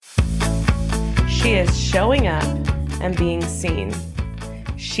She is showing up and being seen.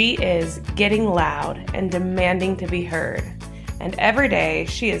 She is getting loud and demanding to be heard. And every day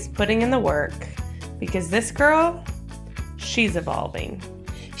she is putting in the work because this girl, she's evolving.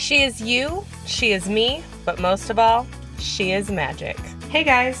 She is you, she is me, but most of all, she is magic. Hey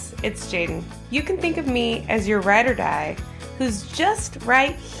guys, it's Jaden. You can think of me as your ride or die who's just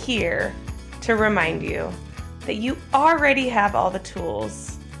right here to remind you that you already have all the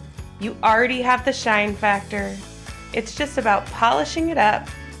tools. You already have the shine factor. It's just about polishing it up,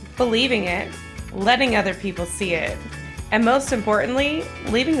 believing it, letting other people see it, and most importantly,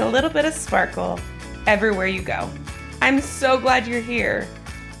 leaving a little bit of sparkle everywhere you go. I'm so glad you're here.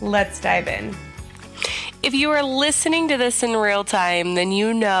 Let's dive in. If you are listening to this in real time, then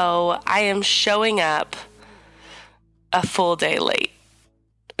you know I am showing up a full day late.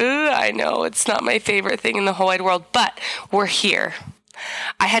 I know it's not my favorite thing in the whole wide world, but we're here.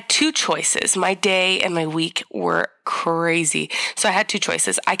 I had two choices. My day and my week were crazy. So I had two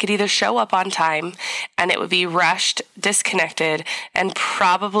choices. I could either show up on time and it would be rushed, disconnected, and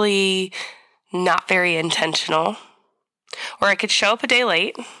probably not very intentional. Or I could show up a day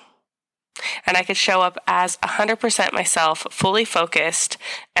late and I could show up as 100% myself, fully focused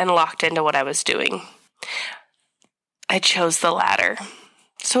and locked into what I was doing. I chose the latter.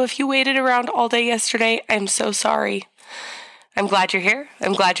 So if you waited around all day yesterday, I'm so sorry. I'm glad you're here.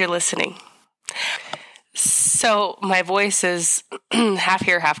 I'm glad you're listening. So my voice is half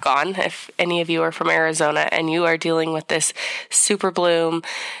here, half gone. If any of you are from Arizona and you are dealing with this super bloom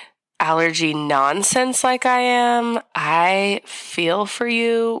allergy nonsense like I am, I feel for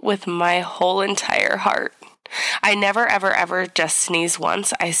you with my whole entire heart. I never, ever, ever just sneeze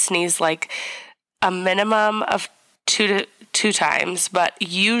once. I sneeze like a minimum of two times, but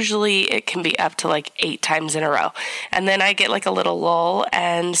usually it can be up to like 8 times in a row. And then I get like a little lull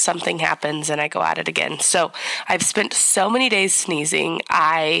and something happens and I go at it again. So I've spent so many days sneezing.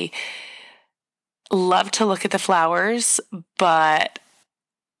 I love to look at the flowers, but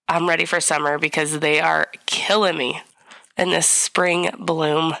I'm ready for summer because they are killing me in this spring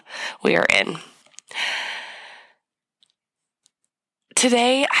bloom we are in.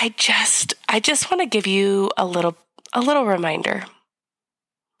 Today, I just want to give you a little reminder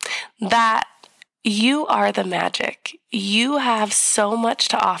that you are the magic. You have so much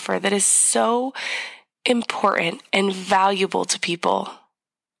to offer that is so important and valuable to people.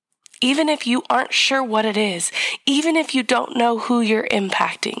 Even if you aren't sure what it is, even if you don't know who you're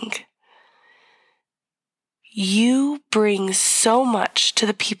impacting, you bring so much to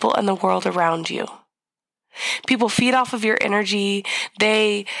the people and the world around you. People feed off of your energy.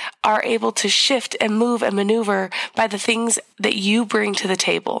 They are able to shift and move and maneuver by the things that you bring to the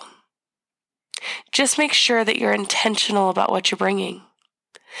table. Just make sure that you're intentional about what you're bringing.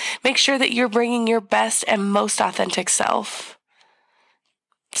 Make sure that you're bringing your best and most authentic self.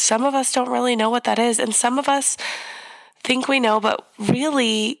 Some of us don't really know what that is, and some of us think we know, but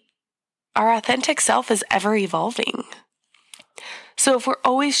really, our authentic self is ever evolving. So if we're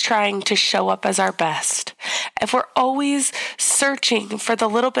always trying to show up as our best, if we're always searching for the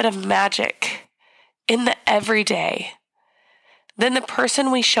little bit of magic in the everyday, then the person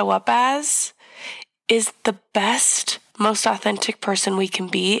we show up as is the best, most authentic person we can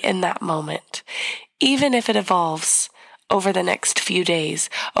be in that moment, even if it evolves over the next few days,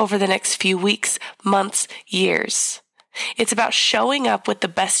 over the next few weeks, months, years. It's about showing up with the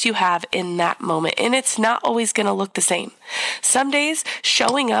best you have in that moment, and it's not always going to look the same. Some days,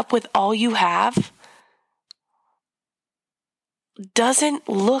 showing up with all you have doesn't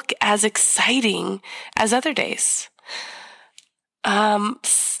look as exciting as other days. I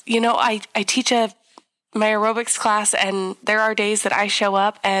teach my aerobics class, and there are days that I show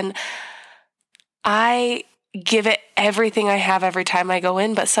up and I give it everything I have every time I go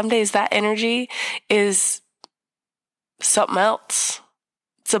in, but some days that energy is something else.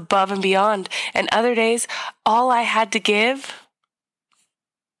 It's above and beyond. And other days, all I had to give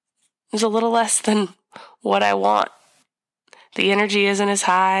is a little less than what I want. The energy isn't as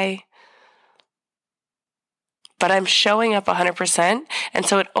high, but I'm showing up 100%, and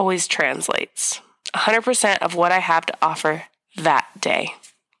so it always translates. 100% of what I have to offer that day.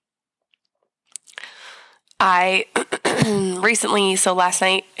 I recently, so last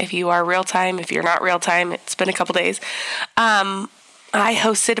night, if you are real time, if you're not real time, it's been a couple days, I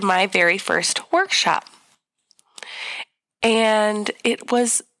hosted my very first workshop. And it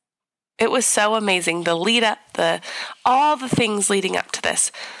was so amazing. The lead up, all the things leading up to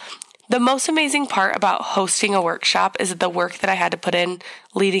this. The most amazing part about hosting a workshop is the work that I had to put in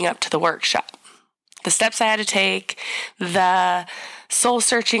leading up to the workshop. The steps I had to take, the soul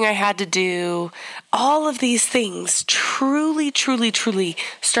searching I had to do, all of these things truly, truly, truly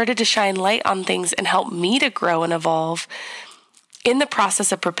started to shine light on things and help me to grow and evolve in the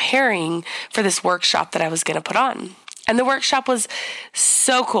process of preparing for this workshop that I was going to put on. And the workshop was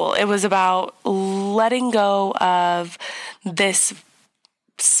so cool. It was about letting go of this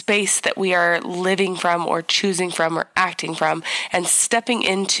space that we are living from or choosing from or acting from and stepping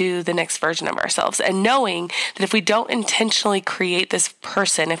into the next version of ourselves, and knowing that if we don't intentionally create this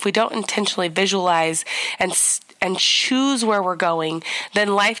person, if we don't intentionally visualize and choose where we're going,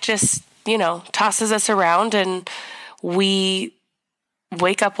 then life just, tosses us around and we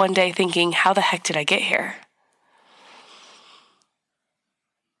wake up one day thinking, how the heck did I get here?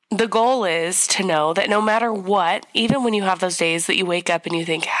 The goal is to know that no matter what, even when you have those days that you wake up and you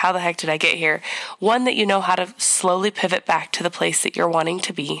think, how the heck did I get here? One, that you know how to slowly pivot back to the place that you're wanting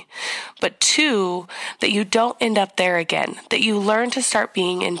to be. But two, that you don't end up there again, that you learn to start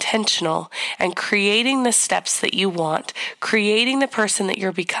being intentional and creating the steps that you want, creating the person that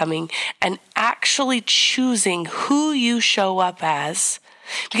you're becoming, and actually choosing who you show up as.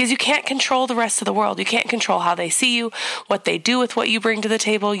 Because you can't control the rest of the world. You can't control how they see you, what they do with what you bring to the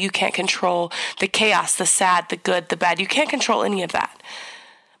table. You can't control the chaos, the sad, the good, the bad. You can't control any of that.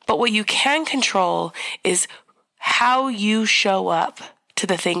 But what you can control is how you show up to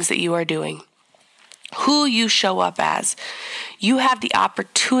the things that you are doing, who you show up as. You have the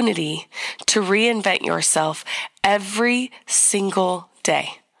opportunity to reinvent yourself every single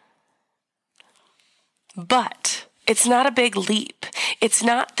day. But it's not a big leap. It's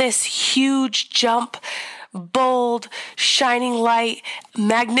not this huge jump, bold, shining light,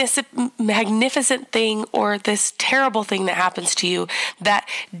 magnificent thing, or this terrible thing that happens to you that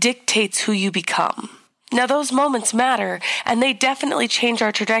dictates who you become. Now, those moments matter, and they definitely change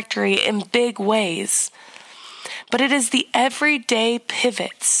our trajectory in big ways. But it is the everyday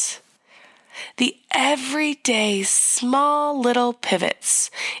pivots, the everyday small little pivots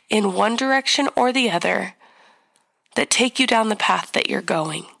in one direction or the other that take you down the path that you're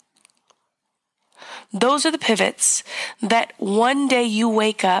going. Those are the pivots that one day you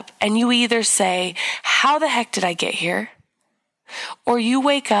wake up and you either say, how the heck did I get here? Or you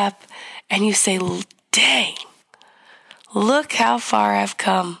wake up and you say, dang, look how far I've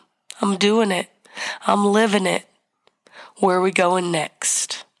come. I'm doing it. I'm living it. Where are we going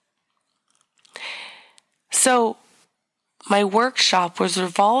next? So my workshop was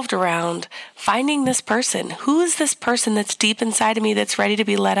revolved around finding this person. Who is this person that's deep inside of me that's ready to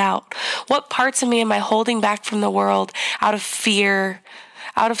be let out? What parts of me am I holding back from the world out of fear,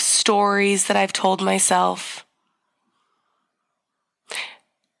 out of stories that I've told myself?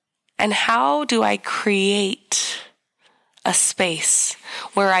 And how do I create a space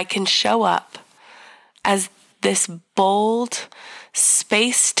where I can show up as this bold,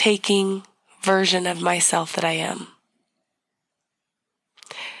 space-taking version of myself that I am?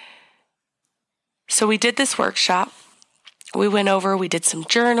 So we did this workshop. We did some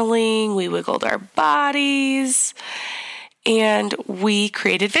journaling, we wiggled our bodies, and we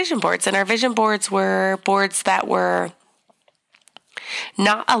created vision boards. And our vision boards were boards that were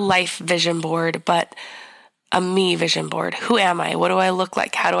not a life vision board, but a me vision board. Who am I? What do I look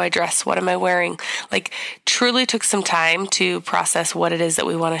like? How do I dress? What am I wearing? Truly took some time to process what it is that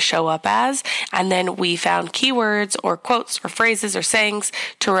we want to show up as. And then we found keywords or quotes or phrases or sayings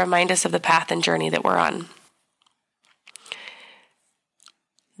to remind us of the path and journey that we're on.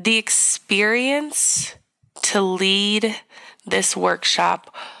 The experience to lead this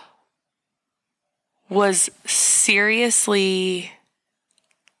workshop was seriously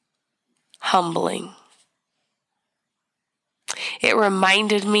humbling. It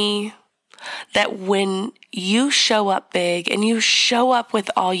reminded me that when you show up big and you show up with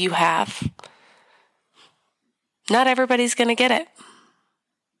all you have, not everybody's going to get it.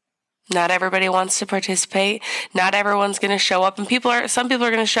 Not everybody wants to participate. Not everyone's going to show up. And some people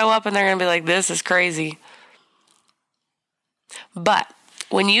are going to show up and they're going to be like, this is crazy. But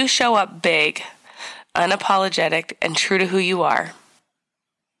when you show up big, unapologetic, and true to who you are,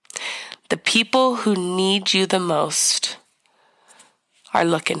 the people who need you the most are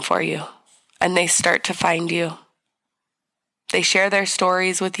looking for you, and they start to find you. They share their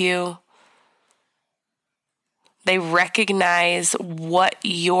stories with you. They recognize what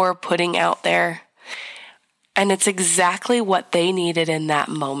you're putting out there, and it's exactly what they needed in that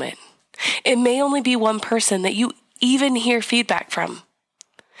moment. It may only be one person that you even hear feedback from.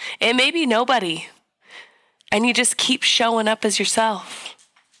 It may be nobody, and you just keep showing up as yourself.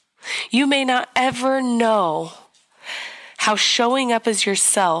 You may not ever know how showing up as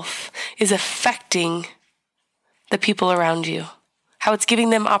yourself is affecting the people around you, how it's giving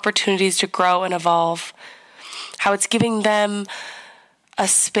them opportunities to grow and evolve, how it's giving them a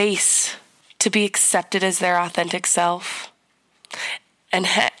space to be accepted as their authentic self. And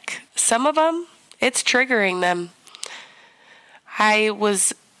heck, some of them, it's triggering them. I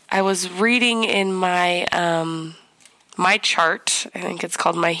was reading in my my chart, I think it's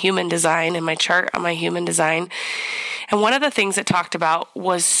called My Human Design, in my chart on My Human Design. And one of the things it talked about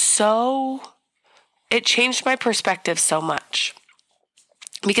was it changed my perspective so much.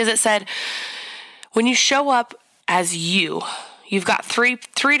 Because it said, when you show up as you've got three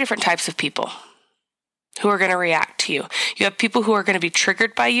different types of people who are going to react to you. You have people who are going to be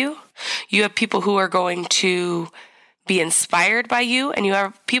triggered by you. You have people who are going to be inspired by you. And you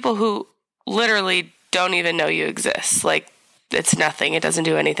have people who literally don't even know you exist. Like, it's nothing. It doesn't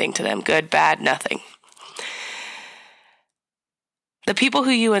do anything to them. Good, bad, nothing. The people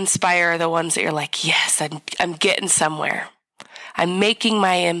who you inspire are the ones that you're like, yes, I'm getting somewhere. I'm making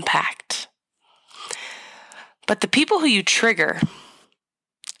my impact. But the people who you trigger,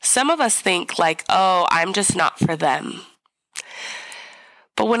 some of us think like, oh, I'm just not for them.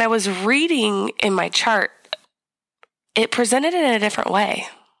 But when I was reading in my chart, it presented it in a different way.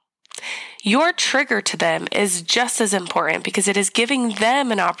 Your trigger to them is just as important because it is giving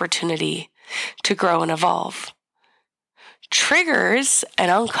them an opportunity to grow and evolve. Triggers and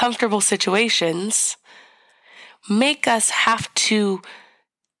uncomfortable situations make us have to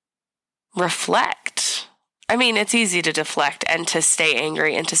reflect. I mean, it's easy to deflect and to stay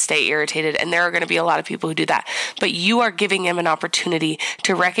angry and to stay irritated, and there are going to be a lot of people who do that. But you are giving them an opportunity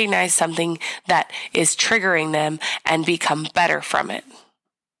to recognize something that is triggering them and become better from it.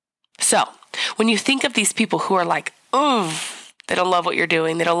 So, when you think of these people who are like, they don't love what you're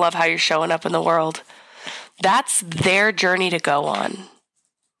doing, they don't love how you're showing up in the world, that's their journey to go on.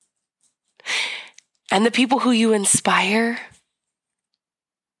 And the people who you inspire,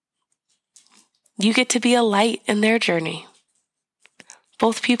 you get to be a light in their journey.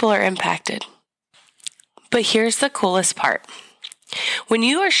 Both people are impacted. But here's the coolest part. When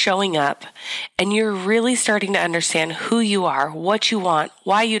you are showing up and you're really starting to understand who you are, what you want,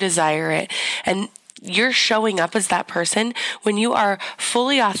 why you desire it, and you're showing up as that person, when you are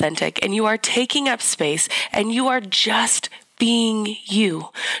fully authentic and you are taking up space and you are just being you,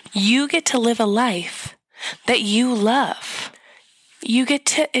 you get to live a life that you love. You get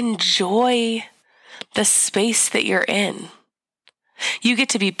to enjoy the space that you're in. You get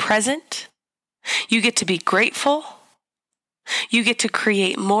to be present. You get to be grateful. You get to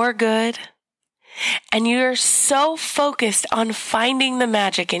create more good. And you're so focused on finding the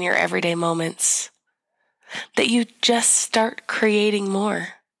magic in your everyday moments that you just start creating more.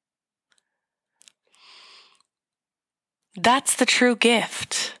 That's the true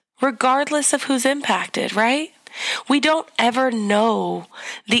gift, regardless of who's impacted, right? We don't ever know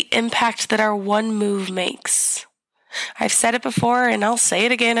the impact that our one move makes. I've said it before and I'll say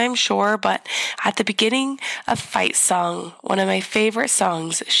it again, I'm sure, but at the beginning of Fight Song, one of my favorite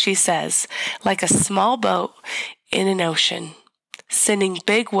songs, she says, like a small boat in an ocean, sending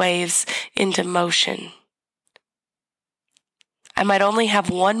big waves into motion. I might only have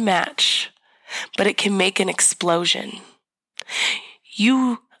one match, but it can make an explosion.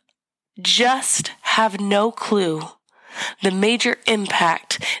 You just have no clue the major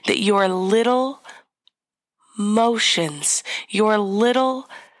impact that your little motions, your little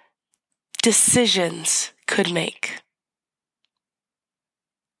decisions could make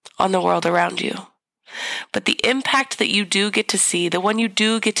on the world around you. But the impact that you do get to see, the one you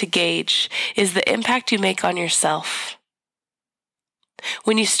do get to gauge, is the impact you make on yourself.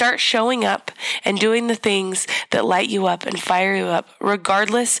 When you start showing up and doing the things that light you up and fire you up,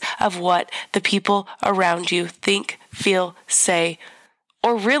 regardless of what the people around you think, feel, say,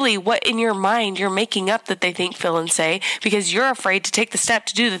 or really what in your mind you're making up that they think, feel, and say, because you're afraid to take the step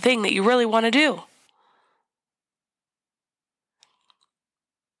to do the thing that you really want to do.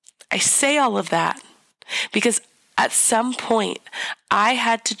 I say all of that because at some point I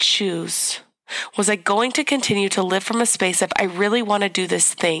had to choose. Was I going to continue to live from a space of, I really want to do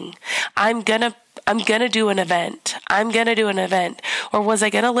this thing? I'm gonna do an event. I'm gonna do an event. Or was I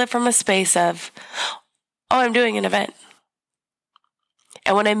gonna live from a space of, oh, I'm doing an event?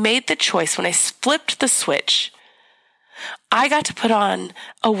 And when I made the choice, when I flipped the switch, I got to put on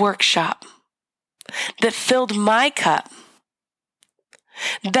a workshop that filled my cup,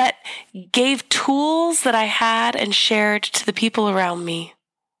 that gave tools that I had and shared to the people around me,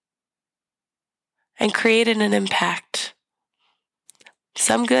 and created an impact.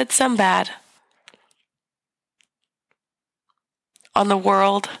 Some good, some bad. On the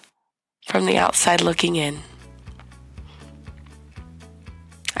world from the outside looking in.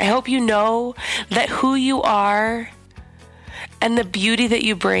 I hope you know that who you are and the beauty that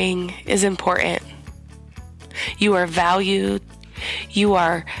you bring is important. You are valued. You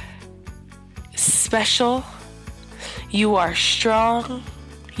are special. You are strong.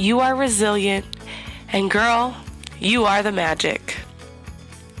 You are resilient. And girl, you are the magic.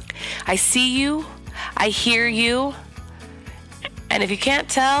 I see you. I hear you. And if you can't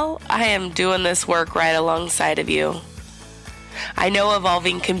tell, I am doing this work right alongside of you. I know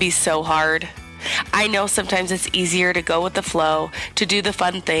evolving can be so hard. I know sometimes it's easier to go with the flow, to do the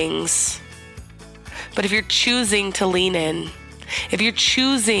fun things. But if you're choosing to lean in, if you're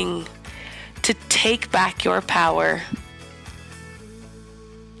choosing to take back your power,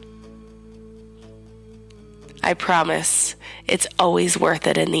 I promise it's always worth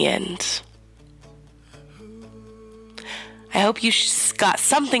it in the end. I hope you got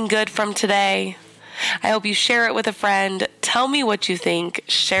something good from today. I hope you share it with a friend. Tell me what you think.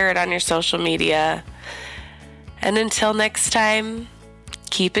 Share it on your social media. And until next time,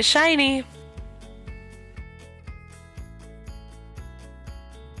 keep it shiny.